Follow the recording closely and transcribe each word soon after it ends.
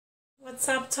What's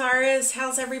up, Taurus?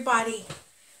 How's everybody?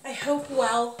 I hope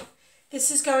well. This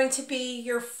is going to be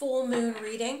your full moon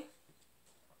reading.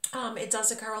 It does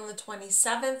occur on the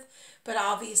 27th, but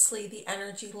obviously the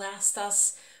energy lasts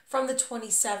us from the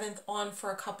 27th on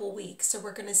for a couple weeks. So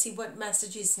we're going to see what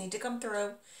messages need to come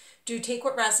through. Do take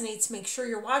what resonates. Make sure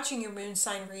you're watching your moon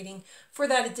sign reading for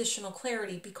that additional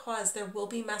clarity, because there will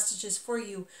be messages for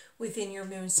you within your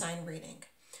moon sign reading.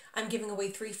 I'm giving away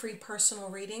 3 free personal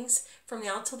readings from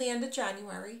now till the end of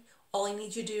January. All I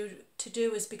need you to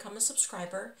do is become a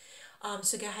subscriber.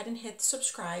 So go ahead and hit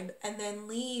subscribe and then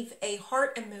leave a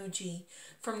heart emoji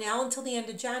from now until the end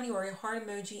of January, a heart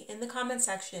emoji in the comment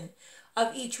section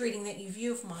of each reading that you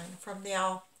view of mine from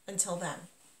now until then.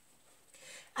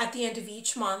 At the end of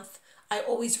each month, I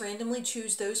always randomly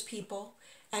choose those people,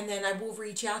 and then I will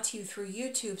reach out to you through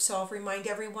YouTube. So I'll remind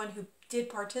everyone who did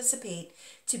participate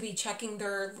to be checking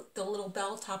the little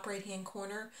bell top right hand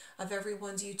corner of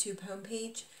everyone's YouTube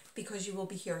homepage, because you will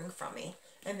be hearing from me.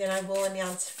 And then I will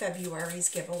announce February's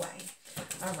giveaway.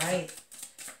 All right.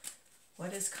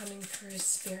 What is coming through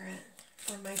Spirit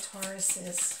for my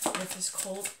Tauruses with this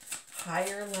cold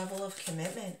higher level of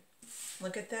commitment?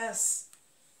 Look at this.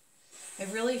 I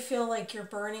really feel like you're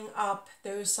burning up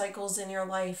those cycles in your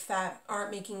life that aren't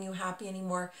making you happy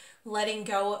anymore. Letting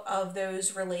go of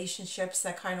those relationships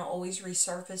that kind of always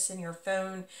resurface in your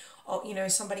phone. You know,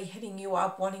 somebody hitting you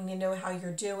up, wanting to know how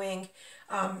you're doing.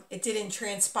 It didn't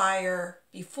transpire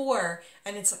before,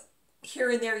 and it's like here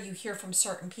and there you hear from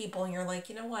certain people, and you're like,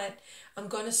 you know what? I'm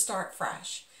going to start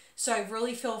fresh. So I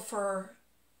really feel for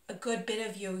a good bit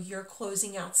of you, you're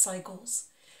closing out cycles.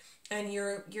 And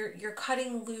you're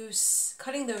cutting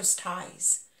those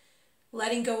ties,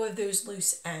 letting go of those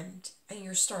loose ends, and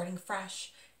you're starting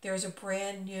fresh. There's a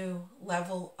brand new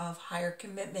level of higher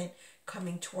commitment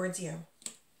coming towards you.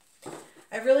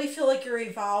 I really feel like you're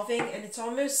evolving, and it's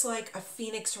almost like a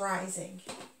phoenix rising.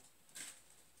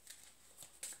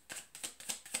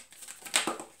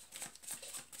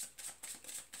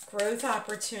 Growth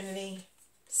opportunity.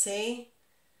 See?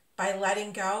 By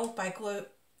letting go, by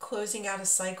closing out a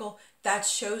cycle, that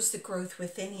shows the growth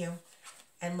within you.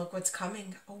 And look what's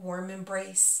coming, a warm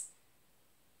embrace.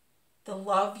 The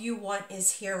love you want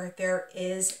is here. There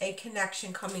is a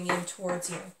connection coming in towards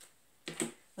you.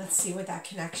 Let's see what that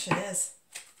connection is.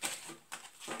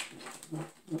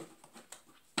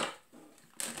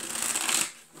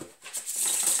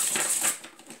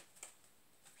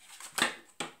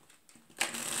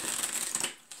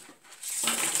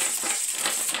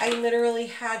 I literally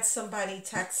had somebody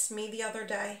text me the other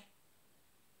day.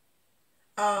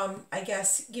 I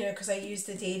guess, you know, because I used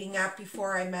the dating app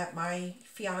before I met my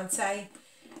fiance.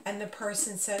 And the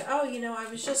person said, oh, you know, I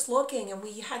was just looking and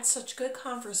we had such good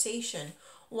conversation,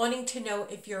 wanting to know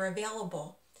if you're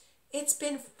available. It's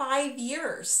been 5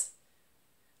 years.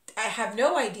 I have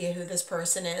no idea who this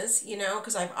person is, you know,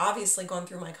 because I've obviously gone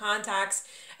through my contacts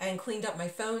and cleaned up my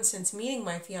phone since meeting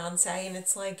my fiance. And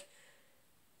it's like,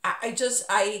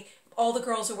 all the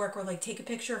girls at work were like, take a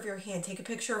picture of your hand, take a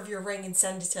picture of your ring and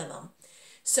send it to them.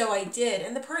 So I did.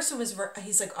 And the person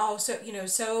he's like, oh, so, you know,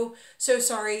 so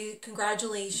sorry.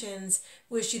 Congratulations.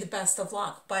 Wish you the best of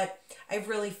luck. But I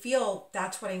really feel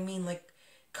that's what I mean. Like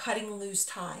cutting loose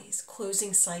ties,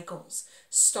 closing cycles,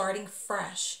 starting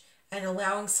fresh, and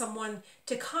allowing someone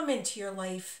to come into your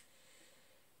life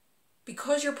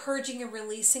because you're purging and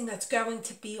releasing, that's going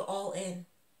to be all in.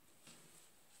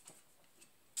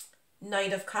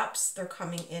 Knight of Cups, they're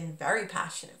coming in very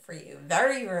passionate for you,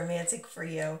 very romantic for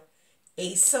you.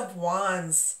 Ace of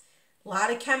Wands, a lot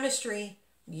of chemistry,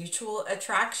 mutual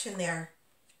attraction there.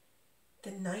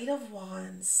 The Knight of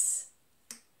Wands.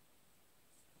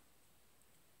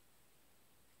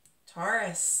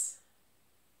 Taurus,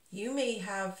 you may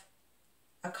have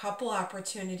a couple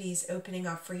opportunities opening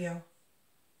up for you.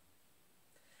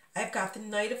 I've got the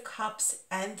Knight of Cups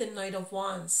and the Knight of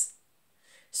Wands.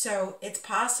 So it's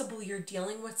possible you're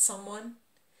dealing with someone.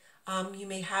 You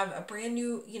may have a brand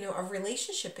new, you know, a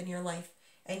relationship in your life,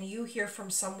 and you hear from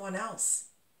someone else.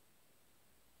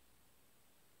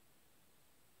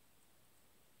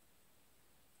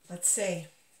 Let's see.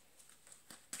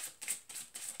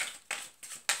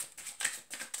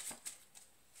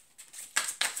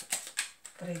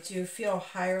 But I do feel a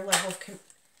higher level of...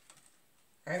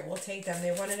 All right, we'll take them.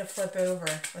 They wanted to flip over.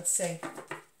 Let's see.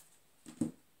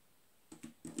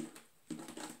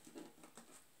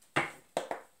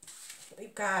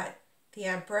 Got the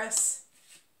Empress,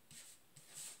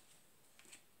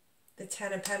 the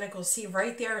Ten of Pentacles. See,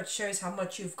 right there it shows how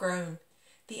much you've grown.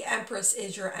 The Empress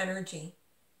is your energy.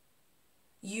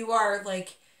 You are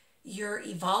like, you're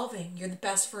evolving. You're the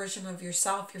best version of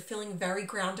yourself. You're feeling very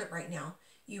grounded right now.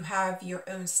 You have your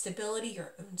own stability,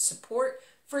 your own support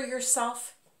for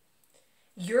yourself.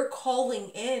 You're calling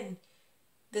in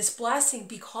this blessing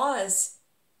because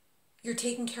you're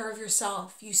taking care of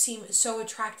yourself. You seem so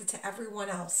attracted to everyone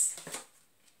else.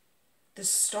 The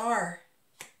Star,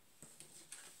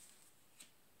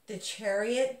 the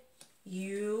Chariot,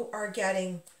 you are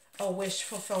getting a wish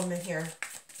fulfillment here.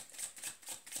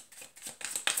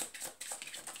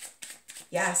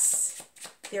 Yes,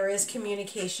 there is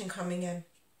communication coming in.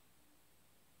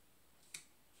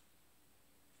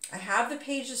 I have the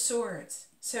Page of Swords.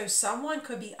 So someone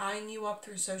could be eyeing you up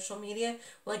through social media,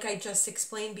 like I just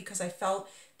explained, because I felt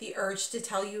the urge to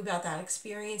tell you about that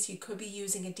experience. You could be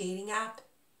using a dating app.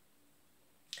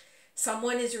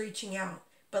 Someone is reaching out.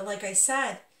 But like I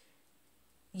said,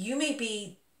 you may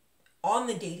be on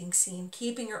the dating scene,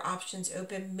 keeping your options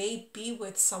open, may be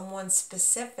with someone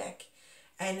specific.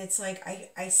 And it's like,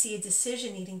 I see a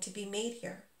decision needing to be made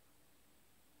here.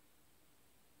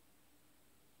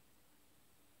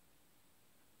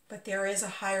 But there is a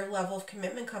higher level of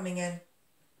commitment coming in.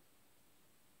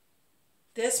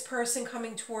 This person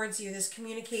coming towards you, this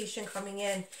communication coming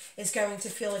in, is going to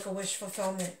feel like a wish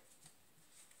fulfillment.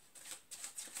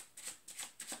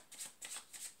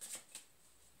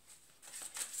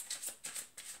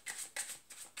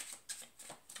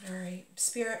 All right,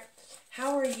 Spirit,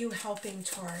 how are you helping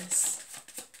Taurus?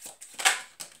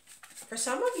 For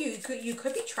some of you, you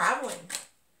could be traveling.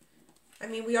 I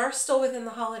mean, we are still within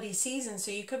the holiday season, so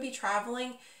you could be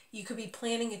traveling, you could be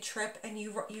planning a trip, and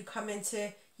you come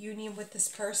into union with this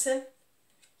person.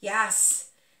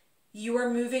 Yes, you are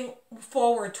moving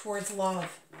forward towards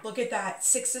love. Look at that.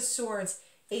 6 of Swords,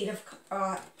 Ace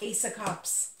of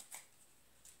Cups.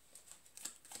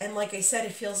 And like I said,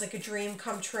 it feels like a dream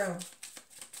come true.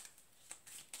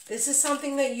 This is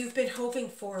something that you've been hoping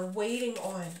for, waiting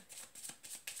on.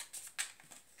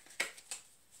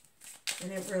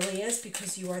 And it really is,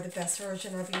 because you are the best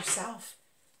version of yourself.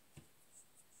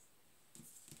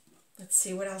 Let's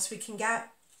see what else we can get.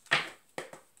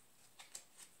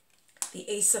 The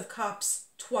Ace of Cups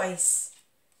twice.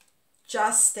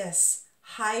 Justice.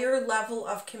 Higher level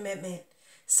of commitment.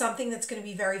 Something that's going to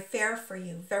be very fair for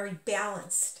you. Very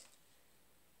balanced.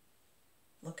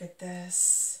 Look at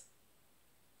this.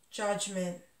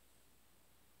 Judgment.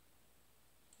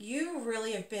 You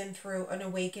really have been through an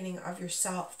awakening of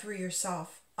yourself, through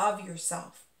yourself, of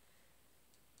yourself.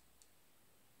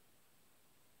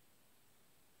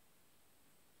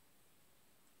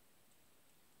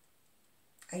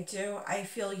 I do. I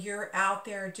feel you're out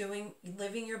there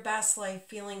living your best life,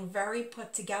 feeling very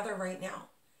put together right now.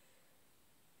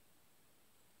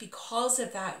 Because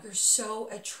of that, you're so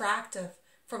attractive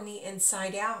from the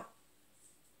inside out.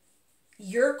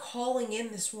 You're calling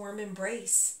in this warm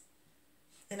embrace.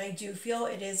 And I do feel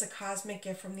it is a cosmic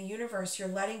gift from the universe. You're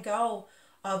letting go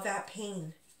of that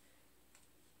pain,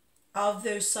 of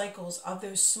those cycles, of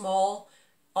those small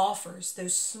offers,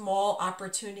 those small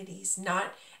opportunities,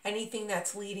 not anything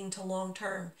that's leading to long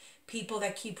term. People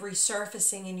that keep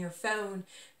resurfacing in your phone,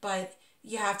 but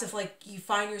you have to, you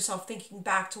find yourself thinking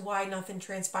back to why nothing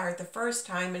transpired the first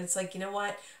time, and it's like, you know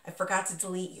what? I forgot to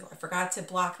delete you. I forgot to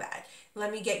block that.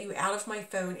 Let me get you out of my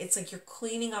phone. It's like you're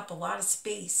cleaning up a lot of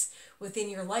space within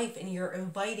your life, and you're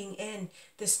inviting in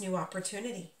this new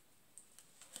opportunity.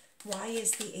 Why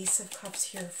is the Ace of Cups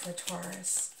here for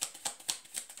Taurus?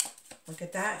 Look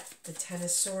at that, the 10 of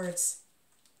Swords.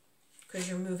 Because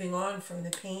you're moving on from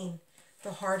the pain,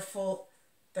 the hurtful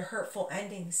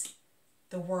endings,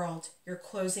 the world. You're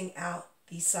closing out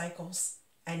these cycles,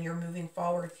 and you're moving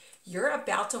forward. You're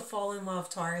about to fall in love,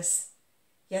 Taurus.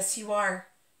 Yes, you are.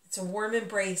 It's a warm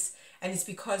embrace, and it's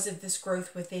because of this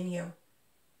growth within you.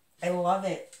 I love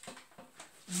it.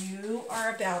 You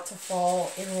are about to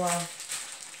fall in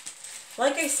love.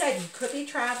 Like I said, you could be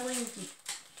traveling,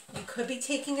 you could be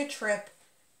taking a trip,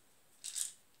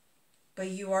 but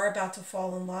you are about to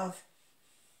fall in love.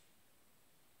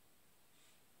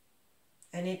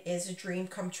 And it is a dream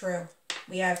come true.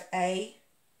 We have A,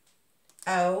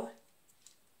 O,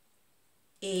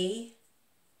 E,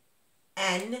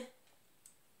 N,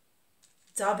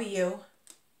 W.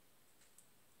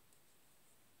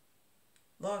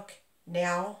 Look,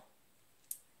 now,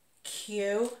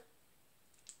 Q,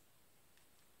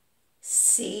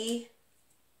 C,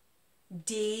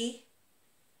 D,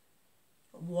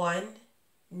 1,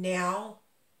 now.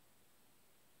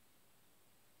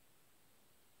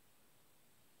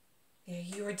 Yeah,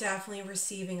 you are definitely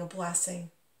receiving a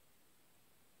blessing.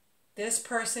 This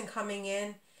person coming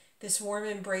in, this warm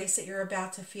embrace that you're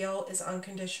about to feel, is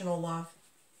unconditional love.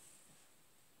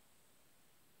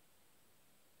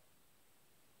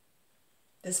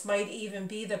 This might even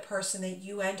be the person that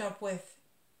you end up with.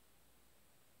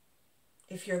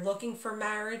 If you're looking for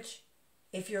marriage,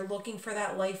 if you're looking for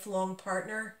that lifelong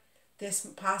partner, this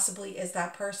possibly is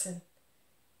that person.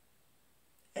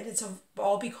 And it's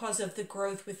all because of the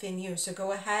growth within you. So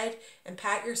go ahead and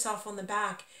pat yourself on the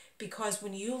back, because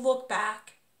when you look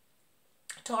back,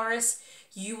 Taurus,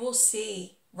 you will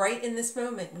see right in this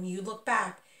moment, when you look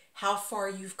back, how far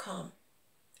you've come.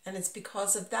 And it's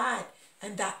because of that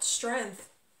and that strength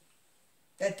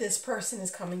that this person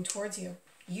is coming towards you.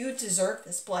 You deserve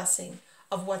this blessing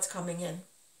of what's coming in.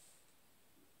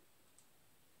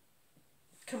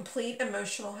 Complete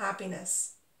emotional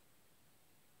happiness.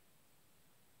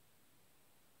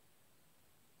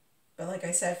 But like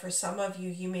I said, for some of you,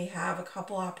 you may have a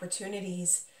couple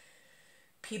opportunities,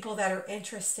 people that are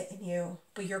interested in you,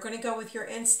 but you're going to go with your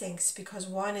instincts, because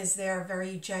one is there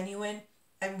very genuine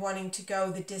and wanting to go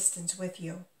the distance with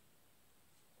you.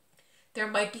 There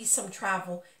might be some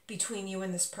travel between you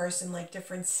and this person, like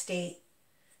different state,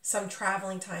 some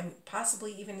traveling time,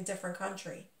 possibly even a different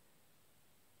country.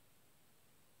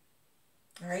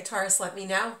 All right, Taurus, let me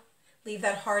know. Leave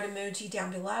that heart emoji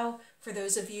down below. For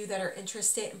those of you that are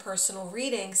interested in personal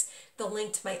readings, the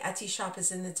link to my Etsy shop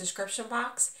is in the description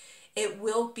box. It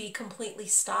will be completely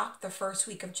stocked the first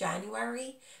week of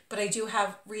January, but I do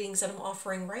have readings that I'm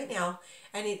offering right now,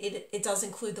 and it does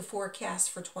include the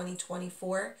forecast for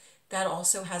 2024. That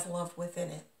also has love within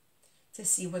it to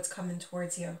see what's coming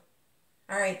towards you.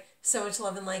 All right, so much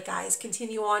love and light, guys.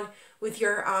 Continue on with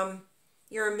your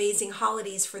amazing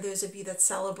holidays for those of you that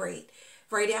celebrate.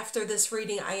 Right after this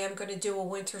reading, I am going to do a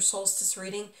winter solstice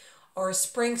reading or a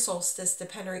spring solstice,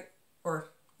 depending, or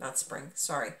not spring,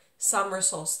 sorry, summer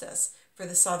solstice for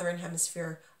the southern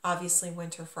hemisphere, obviously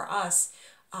winter for us,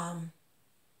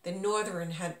 the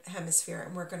northern hemisphere,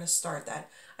 and we're going to start that.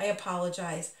 I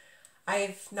apologize.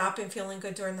 I've not been feeling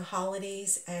good during the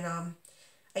holidays, and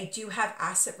I do have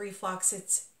acid reflux.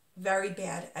 It's very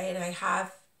bad, and I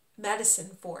have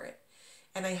medicine for it,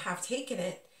 and I have taken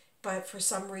it, but for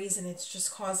some reason it's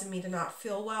just causing me to not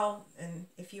feel well. And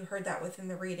if you heard that within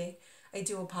the reading, I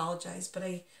do apologize, but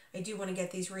I do want to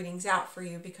get these readings out for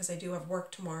you because I do have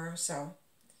work tomorrow. So,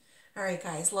 all right,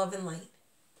 guys, love and light.